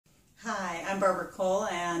I'm Barbara Cole,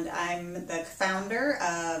 and I'm the founder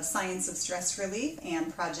of Science of Stress Relief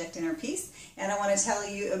and Project Inner Peace. And I want to tell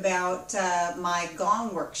you about my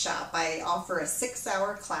gong workshop. I offer a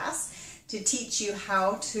 6-hour class to teach you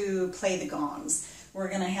how to play the gongs. We're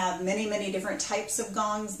going to have many different types of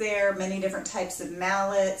gongs there, many different types of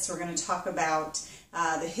mallets. We're going to talk about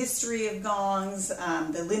the history of gongs,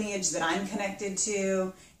 the lineage that I'm connected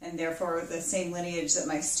to, and therefore the same lineage that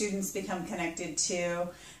my students become connected to.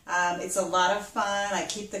 It's a lot of fun. I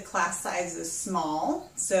keep the class sizes small,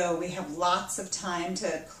 so we have lots of time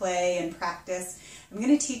to play and practice. I'm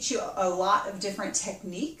going to teach you a lot of different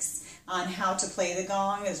techniques on how to play the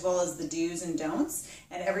gong, as well as the do's and don'ts.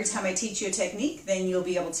 And every time I teach you a technique, then you'll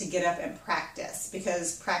be able to get up and practice,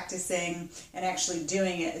 because practicing and actually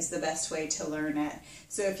doing it is the best way to learn it.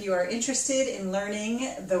 So if you are interested in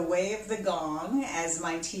learning the way of the gong, as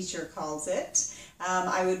my teacher calls it,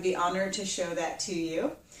 I would be honored to show that to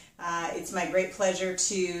you. It's my great pleasure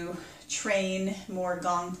to train more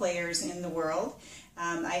gong players in the world.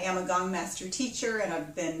 I am a gong master teacher, and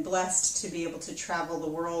I've been blessed to be able to travel the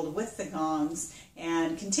world with the gongs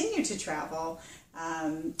and continue to travel,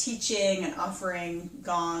 teaching and offering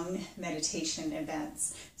gong meditation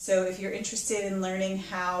events. So if you're interested in learning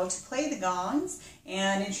how to play the gongs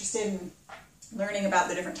and interested in learning about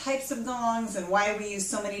the different types of gongs and why we use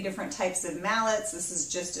so many different types of mallets, this is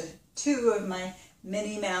just two of my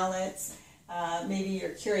many mallets. Maybe you're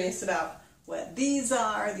curious about what these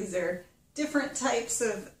are. These are different types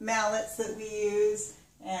of mallets that we use,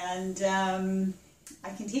 and I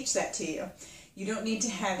can teach that to you. You don't need to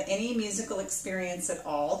have any musical experience at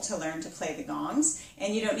all to learn to play the gongs,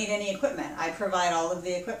 and you don't need any equipment. I provide all of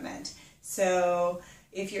the equipment. So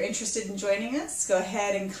if you're interested in joining us, go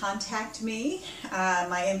ahead and contact me.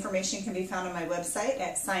 My information can be found on my website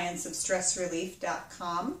at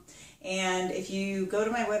scienceofstressrelief.com. And if you go to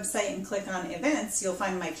my website and click on events, you'll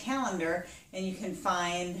find my calendar, and you can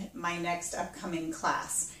find my next upcoming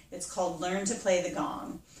class. It's called Learn to Play the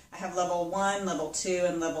Gong. I have level 1, level 2,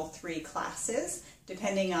 and level 3 classes,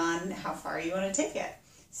 depending on how far you want to take it.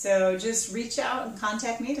 So just reach out and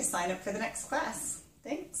contact me to sign up for the next class.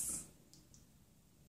 Thanks.